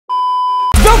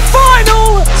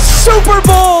Super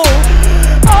Bowl.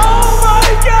 Oh my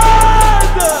God.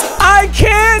 I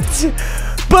can't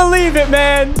believe it,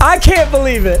 man. I can't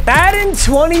believe it. Madden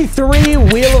 23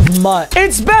 Wheel of MUT.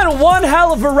 It's been one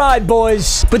hell of a ride,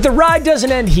 boys. But the ride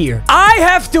doesn't end here. I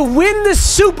have to win the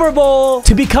Super Bowl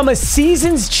to become a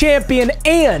season's champion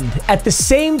and, at the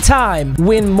same time,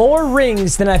 win more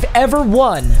rings than I've ever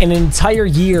won in an entire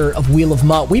year of Wheel of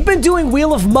MUT. We've been doing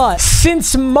Wheel of MUT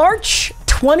since March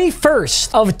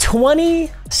 21st of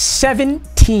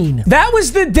 2017. That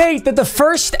was the date that the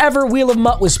first ever Wheel of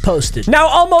MUT was posted. Now,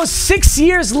 almost 6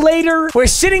 years later, we're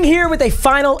sitting here with a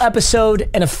final episode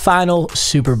and a final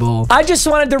Super Bowl. I just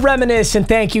wanted to reminisce and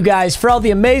thank you guys for all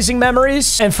the amazing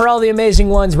memories and for all the amazing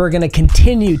ones we're going to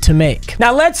continue to make.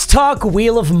 Now, let's talk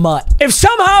Wheel of MUT. If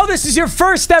somehow this is your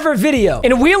first ever video,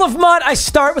 in Wheel of MUT, I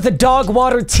start with a dog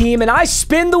water team and I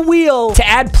spin the wheel to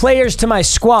add players to my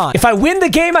squad. If I win the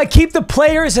game, I keep the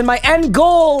players, and my end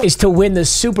goal is to win the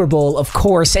Super Bowl, of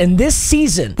course. And this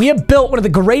season, we have built one of the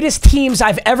greatest teams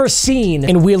I've ever seen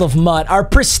in Wheel of MUT. Our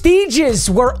prestiges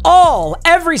were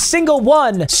every single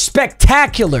one,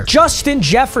 spectacular. Justin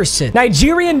Jefferson,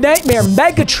 Nigerian Nightmare,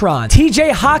 Megatron,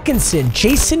 TJ Hawkinson,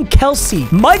 Jason Kelsey,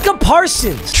 Micah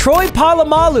Parsons, Troy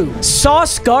Polamalu,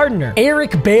 Sauce Gardner,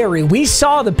 Eric Berry. We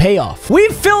saw the payoff.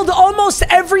 We've filled almost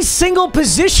every single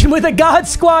position with a God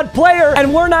Squad player,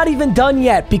 and we're not even done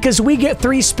yet because we get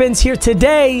 3 spins here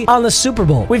today on the Super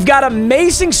Bowl. We've got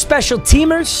amazing special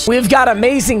teamers. We've got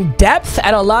amazing depth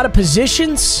at a lot of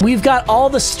positions. We've got all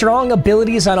the strong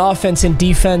abilities on offense and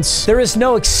defense. There is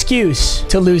no excuse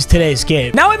to lose today's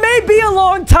game. Now, it may be a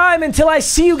long time until I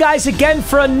see you guys again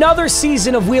for another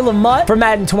season of Wheel of MUT for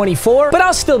Madden 24, but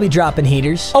I'll still be dropping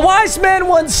heaters. A wise man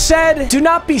once said, do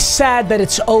not be sad that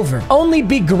it's over. Only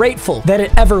be grateful that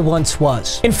it ever once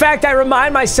was. In fact, I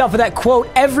remind myself of that quote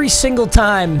every single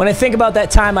time when I think about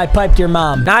that time I piped your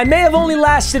mom. Now, I may have only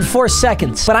lasted 4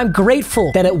 seconds, but I'm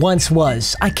grateful that it once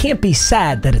was. I can't be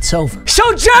sad that it's over.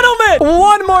 So, gentlemen,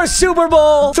 1 more Super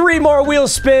Bowl, 3 more wheel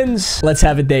spins. Let's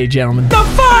have a day, gentlemen. The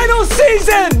final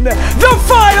season! The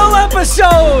final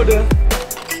episode!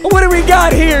 What do we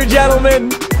got here,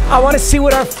 gentlemen? I want to see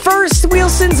what our first wheel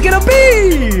spin's gonna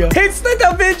be. It's the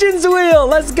Divisions wheel.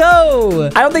 Let's go.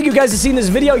 I don't think you guys have seen this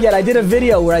video yet. I did a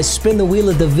video where I spin the wheel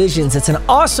of divisions. It's an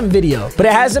awesome video, but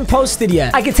it hasn't posted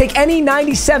yet. I can take any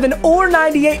 97 or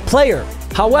 98 player.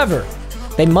 However,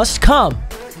 they must come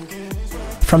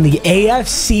from the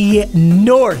AFC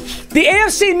North. The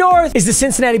AFC North is the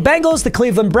Cincinnati Bengals, the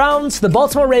Cleveland Browns, the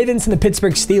Baltimore Ravens, and the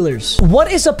Pittsburgh Steelers. What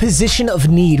is a position of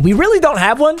need? We really don't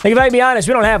have one. Like, if I can be honest,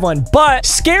 we don't have one. But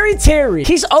Scary Terry,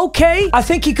 he's okay. I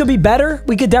think he could be better.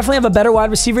 We could definitely have a better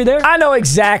wide receiver there. I know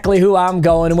exactly who I'm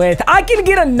going with. I can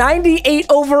get a 98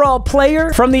 overall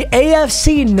player from the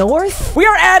AFC North. We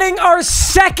are adding our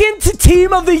second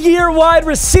Team of the Year wide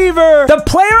receiver. The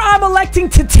player I'm electing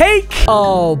to take.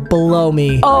 Oh, below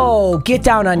me. Oh, get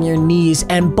down on your knees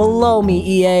and below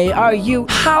me, EA. Are you?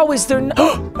 How is there no?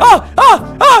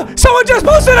 Someone just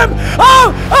posted him.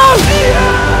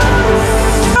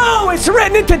 Oh, it's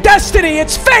written into destiny.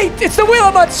 It's fate. It's the Wheel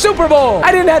of MUT Super Bowl.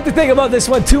 I didn't have to think about this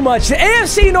one too much. The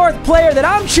AFC North player that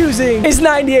I'm choosing is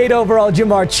 98 overall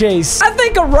Jamar Chase. I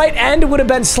think a right end would have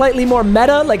been slightly more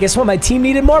meta. Like, it's what my team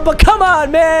needed more. But come on,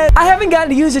 man. I haven't gotten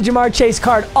to use a Jamar Chase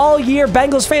card all year.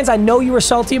 Bengals fans, I know you were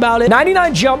salty about it.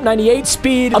 99 jump, 98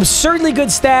 speed, absurdly good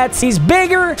stats. He's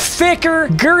bigger, thicker,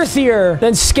 girthier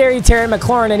than Scary Terry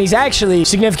McLaurin, and he's actually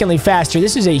significantly faster.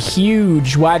 This is a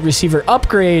huge wide receiver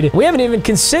upgrade. We haven't even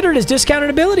considered his discounted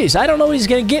abilities. I don't know what he's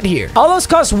going to get here. All those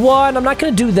cost 1. I'm not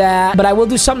going to do that, but I will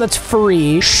do something that's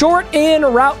free. Short in,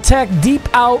 route tech, deep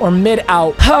out, or mid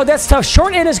out. Oh, that's tough.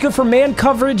 Short in is good for man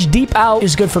coverage. Deep out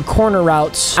is good for corner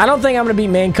routes. I don't think I'm going to beat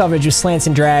man coverage with slants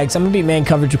and drags. I'm going to beat man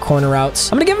coverage with corner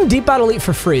routes. I'm going to give him deep out elite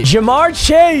for free. Jamar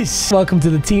Chase. Welcome to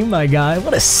the team, my guy.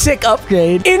 What a sick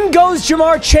upgrade. In goes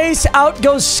Jamar Chase. Out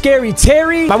goes Scary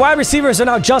Terry. My wide receivers are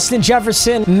now Justin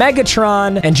Jefferson,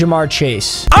 Megatron, and Jamar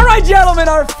Chase. All right, gentlemen,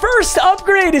 our first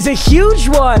upgrade is a huge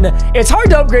one. It's hard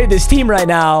to upgrade this team right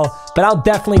now, but I'll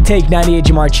definitely take 98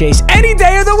 Jamar Chase any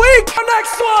day of the week. Our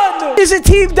next one is a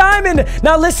Team Diamond.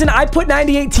 Now, listen, I put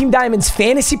 98 Team Diamonds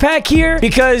fantasy pack here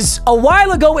because a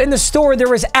while ago in the store, there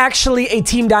was actually a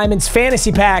Team Diamonds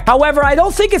fantasy pack. However, I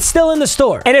don't think it's still in the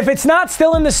store. And if it's not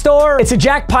still in the store, it's a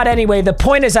jackpot anyway. The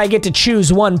point is I get to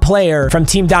choose one player from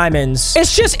Team Diamonds.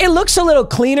 It's just, it looks a little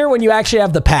cleaner when you actually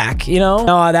have the pack, you know?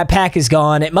 Oh, that pack is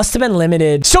gone. It must have been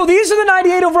limited. So these are the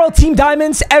 98 overall Team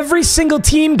Diamonds. Every single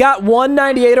team got one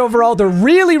 98 overall overall. They're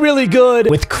really, really good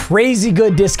with crazy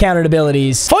good discounted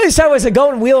abilities. Foyasad was a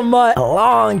go in Wheel of MUT a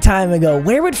long time ago.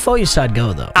 Where would Foyasad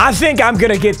go, though? I think I'm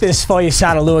gonna get this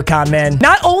Foyasad Aluakhan, man.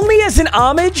 Not only as an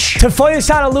homage to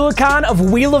Foyasad Aluakhan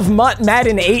of Wheel of MUT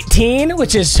Madden 18,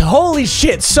 which is, holy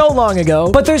shit, so long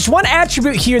ago, but there's one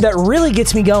attribute here that really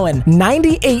gets me going.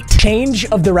 98 change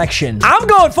of direction. I'm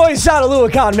going Foyasad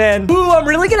Aluakhan, man. Ooh, I'm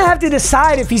really gonna have to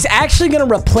decide if he's actually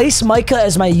gonna replace Micah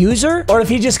as my user or if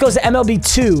he just goes to MLB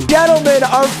 2. Gentlemen,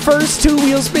 our first 2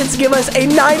 wheel spins give us a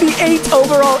 98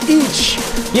 overall each.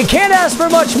 You can't ask for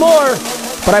much more,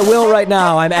 but I will right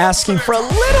now. I'm asking for a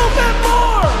little bit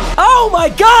more. Oh my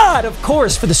God. Of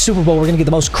course, for the Super Bowl, we're going to get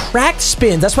the most cracked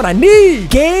spins. That's what I need.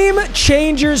 Game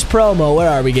Changers promo. Where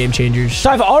are we, Game Changers? So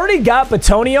I've already got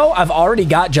Batonio. I've already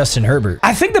got Justin Herbert.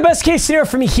 I think the best case scenario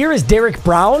for me here is Derek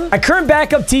Brown. My current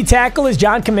backup T-tackle is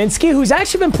John Kaminsky, who's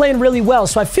actually been playing really well,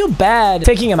 so I feel bad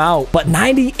taking him out. But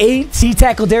 98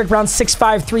 T-tackle Derek Brown, 6'5",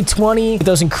 320, with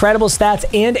those incredible stats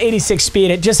and 86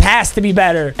 speed. It just has to be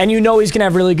better. And you know he's going to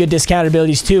have really good discounted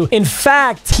abilities too. In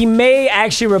fact, he may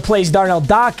actually replace Darnell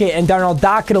Dockett, and Darnell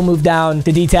Dockett will move down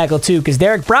to D-tackle too, because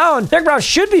Derek Brown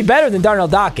should be better than Darnell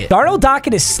Dockett. Darnell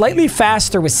Dockett is slightly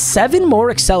faster with 7 more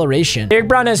acceleration. Derek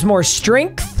Brown has more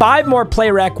strength, 5 more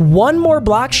play rec, 1 more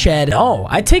block shed. No,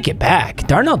 I take it back.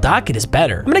 Darnell Dockett is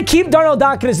better. I'm going to keep Darnell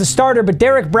Dockett as the starter, but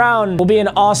Derek Brown will be an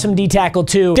awesome D-tackle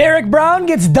too. Derek Brown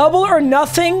gets double or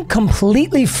nothing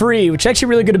completely free, which is actually a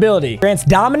really good ability. Grants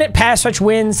dominant pass rush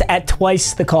wins at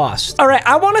twice the cost. All right,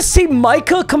 I want to see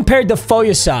Micah compared to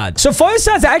Foyasad. So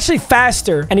Foyasad's actually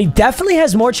faster, and he definitely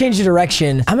has more change of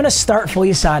direction. I'm going to start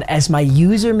Foyasad as my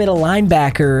user middle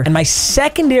linebacker, and my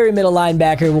secondary middle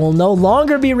linebacker will no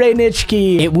longer be Ray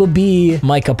Nitschke. It will be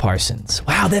Micah Parsons.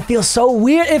 Wow, that feels so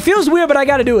weird. It feels weird, but I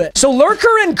got to do it. So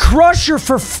Lurker and Crusher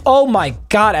for... Oh my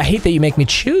God, I hate that you make me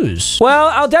choose. Well,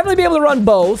 I'll definitely be able to run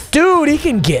both. Dude, he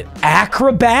can get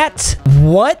Acrobat.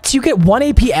 What? You get 1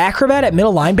 AP Acrobat at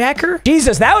middle linebacker?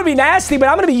 Jesus, that would be nasty, but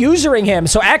I'm going to be usering him,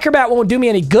 so Acrobat won't do me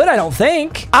any good, I don't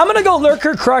think. I'm going to go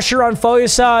Lurker Crusher on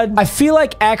Foyasad. I feel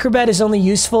like Acrobat is only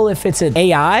useful if it's an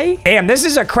AI. Damn, this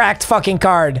is a cracked fucking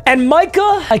card. And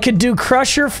Micah, I could do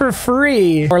Crusher for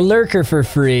free or Lurker for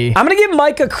free. I'm going to give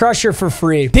Micah Crusher for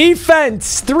free.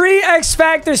 Defense, 3 X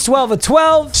Factors, 12 of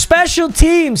 12. Special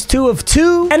teams, 2 of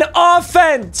 2. And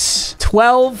offense,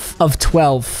 12 of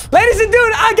 12. Ladies and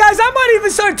dude, guys, I might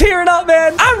even start tearing up,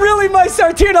 man. I really might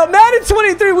start tearing up. Madden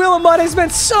 23 Wheel of MUT has been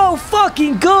so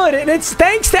fucking good, and it's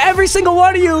thanks to every single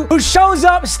one of you who shows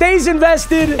up, stays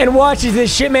invested, and watches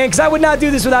this shit, man, because I would not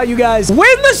do this without you guys.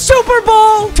 Win the Super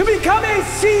Bowl to become a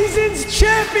season's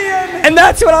champion, and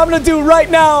that's what I'm gonna do right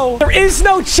now. There is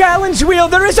no challenge wheel.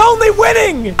 There is only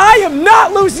winning. I am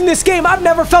not losing this game. I've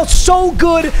never felt so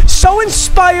good, so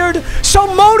inspired,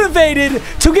 so motivated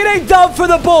to get a dub for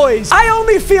the boys. I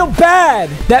only feel bad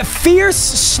that Fierce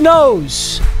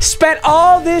Snows spent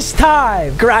all this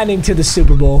time grinding to the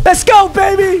Super Bowl. Let's go,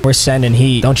 baby. We're sending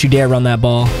heat. Don't you dare run that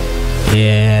ball.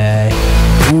 Yeah.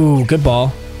 Ooh, good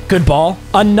ball. Good ball.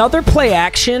 Another play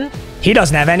action. He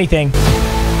doesn't have anything.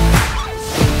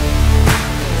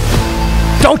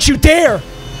 Don't you dare.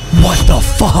 What the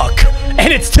fuck?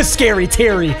 And it's to Scary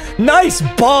Terry. Nice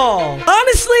ball.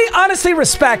 Honestly,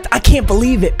 respect. I can't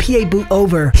believe it. PA boot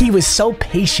over. He was so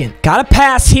patient. Got a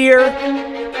pass here.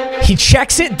 He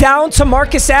checks it down to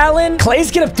Marcus Allen.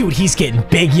 Clay's gonna... Dude, he's getting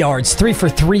big yards. 3 for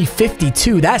 3,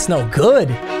 52. That's no good.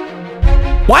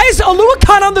 Why is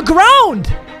Aluakhan on the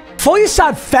ground?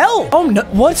 Foyasad fell. Oh, no.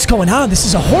 What's going on? This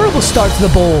is a horrible start to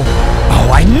the bowl.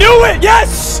 Oh, I knew it.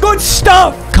 Yes. Good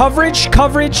stuff. Coverage.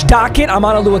 Docket. I'm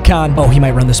on Aluakhan. Oh, he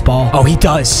might run this ball. Oh, he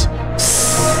does.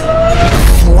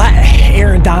 Flat.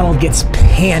 Aaron Donald gets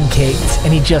pancaked,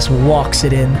 and he just walks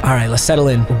it in. All right, let's settle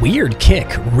in. Weird kick.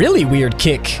 Really weird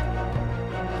kick.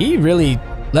 He really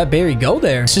let Barry go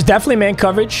there. This is definitely man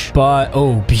coverage, but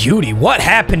oh, beauty. What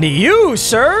happened to you,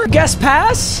 sir? Guess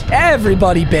pass?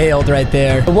 Everybody bailed right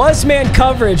there. It was man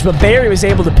coverage, but Barry was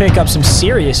able to pick up some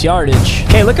serious yardage.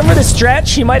 Okay, looking for the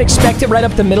stretch. He might expect it right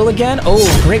up the middle again.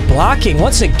 Oh, great blocking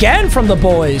once again from the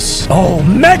boys. Oh,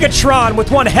 Megatron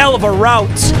with one hell of a route.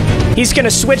 He's going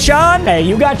to switch on. Hey,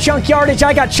 you got chunk yardage.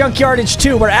 I got chunk yardage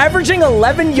too. We're averaging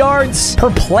 11 yards per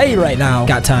play right now.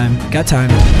 Got time.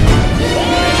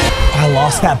 I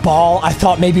lost that ball. I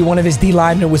thought maybe one of his D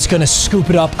linemen was going to scoop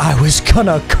it up. I was going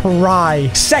to cry.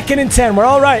 2nd and 10. We're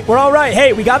all right.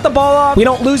 Hey, we got the ball off. We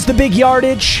don't lose the big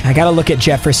yardage. I got to look at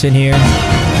Jefferson here.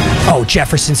 Oh,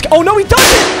 Jefferson's... Oh, no, he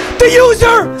doesn't. The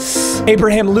user.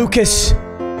 Abraham Lucas.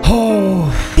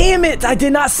 Oh, damn it. I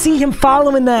did not see him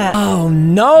following that. Oh,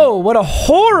 no. What a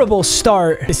horrible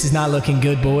start. This is not looking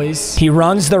good, boys. He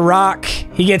runs the rock.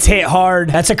 He gets hit hard.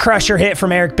 That's a crusher hit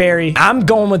from Eric Berry. I'm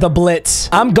going with a blitz.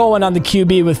 I'm going on the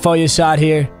QB with Foyesade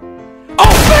here.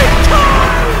 Oh, big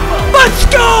time! Let's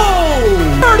go!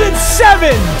 3rd and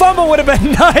 7. Fumble would have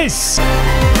been nice.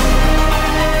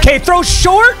 Okay, throw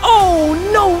short. Oh,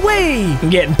 no way. I'm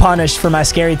getting punished for my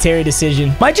Scary Terry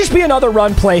decision. Might just be another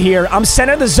run play here. I'm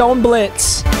center the zone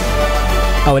blitz.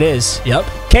 Oh, it is. Yep.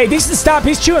 Okay, decent stop.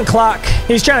 He's chewing clock.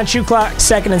 He's trying to chew clock.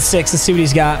 2nd and 6. Let's see what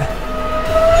he's got.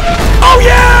 Oh,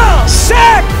 yeah!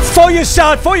 Sack!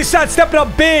 Foyesade stepping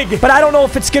up big, but I don't know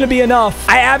if it's going to be enough.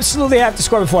 I absolutely have to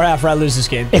score before half or I lose this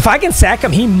game. If I can sack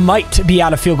him, he might be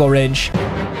out of field goal range.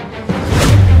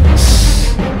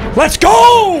 Let's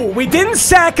go! We didn't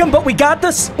sack him, but we got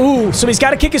this. Ooh, so he's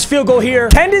got to kick his field goal here.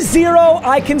 10-0.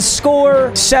 I can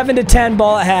score 7-10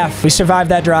 ball at half. We survived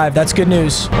that drive. That's good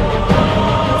news.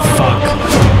 Fuck.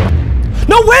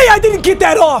 No way I didn't get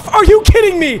that off. Are you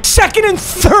kidding me? 2nd and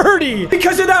 30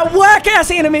 because of that whack-ass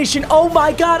animation. Oh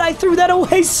my God, I threw that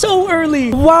away so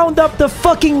early. Wound up the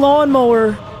fucking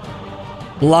lawnmower.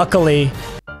 Luckily,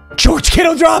 George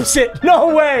Kittle drops it.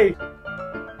 No way.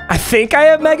 I think I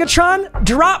have Megatron.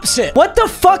 Drops it. What the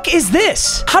fuck is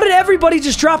this? How did everybody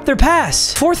just drop their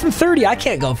pass? 4th and 30. I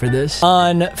can't go for this.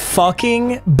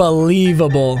 Unfucking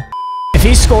believable. If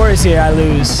he scores here, I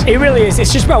lose. It really is.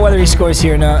 It's just about whether he scores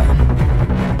here or not.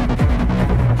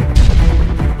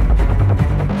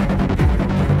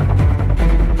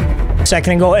 2nd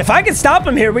and goal. If I can stop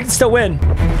him here, we can still win.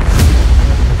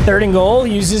 3rd and goal.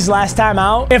 Uses last time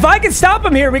out. If I can stop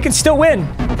him here, we can still win.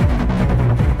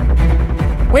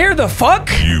 Where the fuck?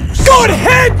 Good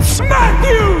hit!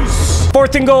 Matthews!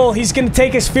 4th and goal. He's going to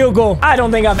take his field goal. I don't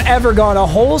think I've ever gone a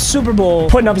whole Super Bowl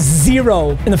putting up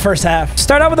 0 in the first half.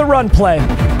 Start out with a run play.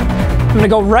 I'm going to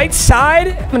go right side.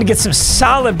 I'm going to get some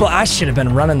solid ball. I should have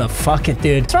been running the fucking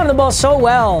dude. Throwing the ball so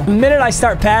well. The minute I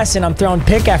start passing, I'm throwing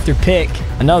pick after pick.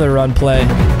 Another run play.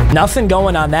 Nothing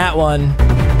going on that one.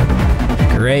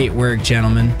 Great work,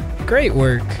 gentlemen. Great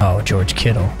work. Oh, George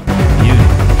Kittle. You.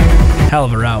 Hell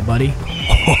of a route, buddy.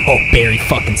 Oh, Barry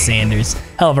fucking Sanders.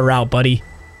 Hell of a route, buddy.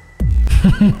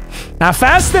 Not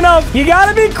fast enough. You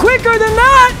gotta be quicker than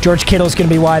that. George Kittle's gonna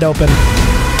be wide open.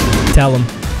 Tell him.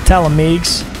 Tell him,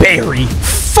 Meags. Barry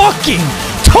fucking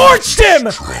torched him.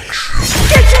 Get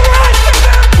your ass in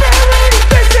there, Barry.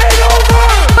 This ain't over.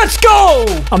 Let's go.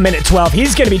 1:12.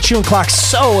 He's gonna be chewing clock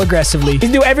so aggressively. He's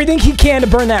gonna do everything he can to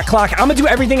burn that clock. I'm gonna do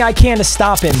everything I can to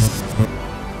stop him.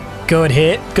 Good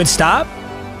hit. Good stop.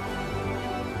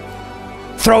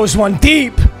 Throws one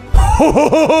deep.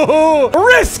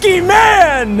 Risky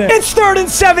man. It's 3rd and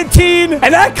 17,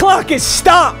 and that clock is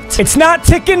stopped. It's not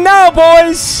ticking now,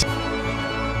 boys.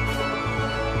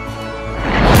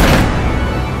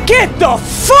 Get the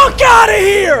fuck out of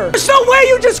here. There's no way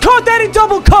you just caught that in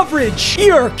double coverage.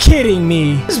 You're kidding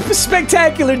me.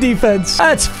 Spectacular defense.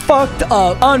 That's fucked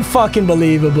up. Unfucking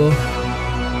believable.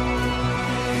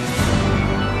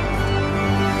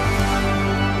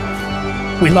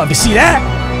 We love to see that.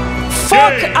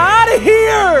 Fuck out of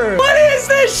here. What is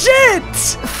this shit?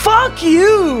 Fuck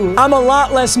you. I'm a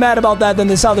lot less mad about that than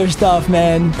this other stuff,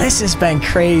 man. This has been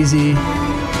crazy.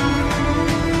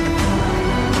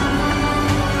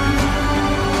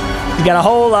 You got a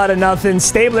whole lot of nothing.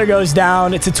 Stabler goes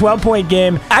down. It's a 12-point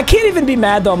game. I can't even be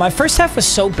mad, though. My first half was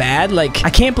so bad. Like,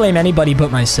 I can't blame anybody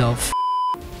but myself.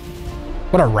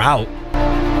 What a route.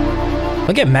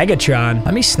 Look at Megatron.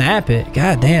 Let me snap it.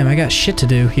 God damn, I got shit to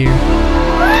do here.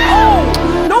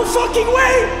 Oh! No fucking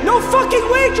way! No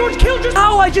fucking way, George Kittle just...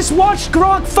 Oh, I just watched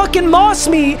Gronk fucking moss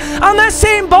me on that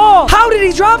same ball. How did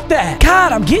he drop that?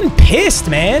 God, I'm getting pissed,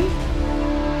 man.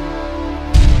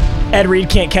 Ed Reed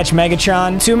can't catch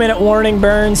Megatron. 2-minute warning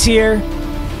burns here.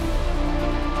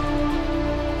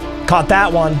 Caught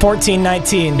that one.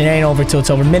 14-19. It ain't over till it's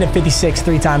over. Minute 56,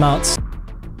 3 timeouts.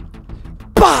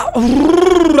 Bah!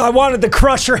 I wanted the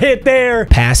crusher hit there.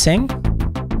 Passing.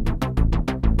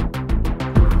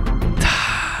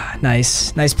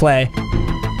 Nice. Nice play.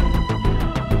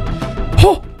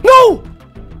 Oh, no!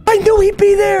 I knew he'd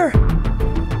be there.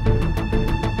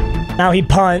 Now he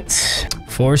punts.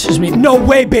 Forces me. No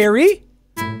way, Barry.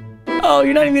 Oh,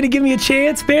 you're not even going to give me a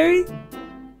chance, Barry?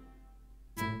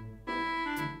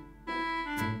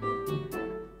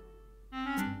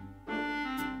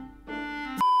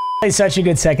 Played such a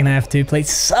good second half, too. Played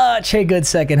such a good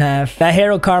second half. That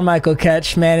Harold Carmichael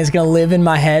catch, man, is going to live in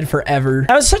my head forever.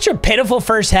 That was such a pitiful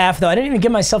first half, though. I didn't even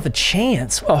give myself a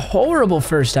chance. What a horrible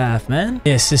first half, man.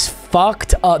 This is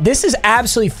fucked up. This is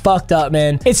absolutely fucked up,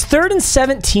 man. It's 3rd and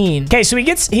 17. Okay, so he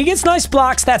gets nice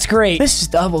blocks. That's great. This is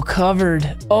double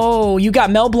covered. Oh, you got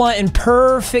Mel Blount in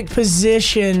perfect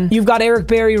position. You've got Eric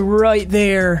Berry right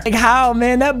there. Like, how,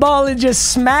 man? That ball had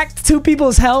just smacked 2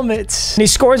 people's helmets. And he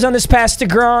scores on this pass to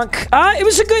Gronk.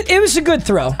 It was a good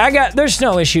throw. There's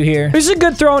no issue here. It was a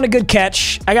good throw and a good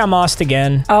catch. I got mossed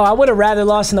again. Oh, I would have rather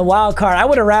lost in the wild card. I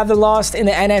would have rather lost in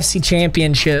the NFC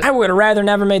Championship. I would have rather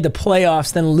never made the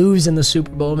playoffs than lose in the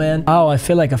Super Bowl, man. Oh, I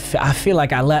feel like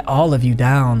I let all of you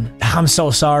down. I'm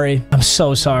so sorry. I'm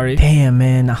so sorry. Damn,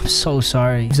 man. I'm so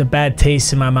sorry. There's a bad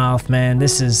taste in my mouth, man.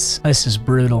 This is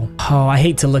brutal. Oh, I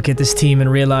hate to look at this team and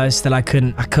realize that I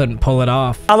couldn't pull it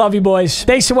off. I love you, boys.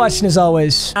 Thanks for watching as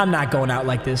always. I'm not going out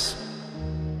like this.